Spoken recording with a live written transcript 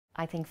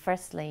I think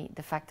firstly,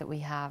 the fact that we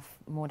have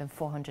more than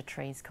 400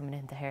 trees coming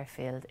into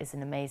Harefield is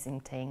an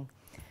amazing thing.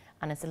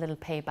 And it's a little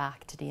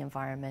payback to the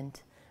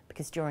environment,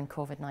 because during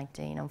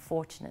COVID-19,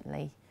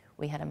 unfortunately,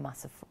 we had a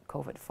massive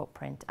COVID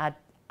footprint,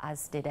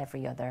 as did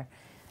every other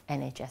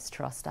NHS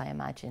trust, I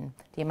imagine.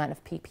 The amount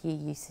of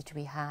PPE usage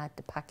we had,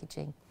 the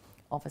packaging,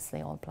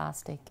 obviously all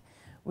plastic.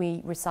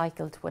 We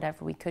recycled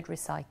whatever we could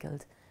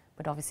recycle,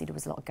 but obviously there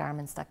was a lot of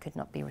garments that could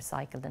not be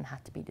recycled and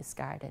had to be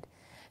discarded.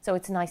 So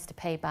it's nice to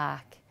pay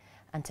back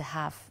and to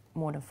have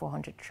more than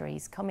 400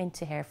 trees come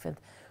into Harefield,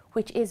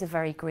 which is a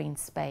very green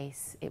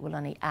space. It will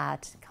only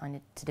add kind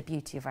of to the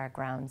beauty of our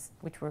grounds,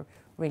 which we're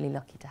really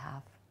lucky to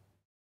have.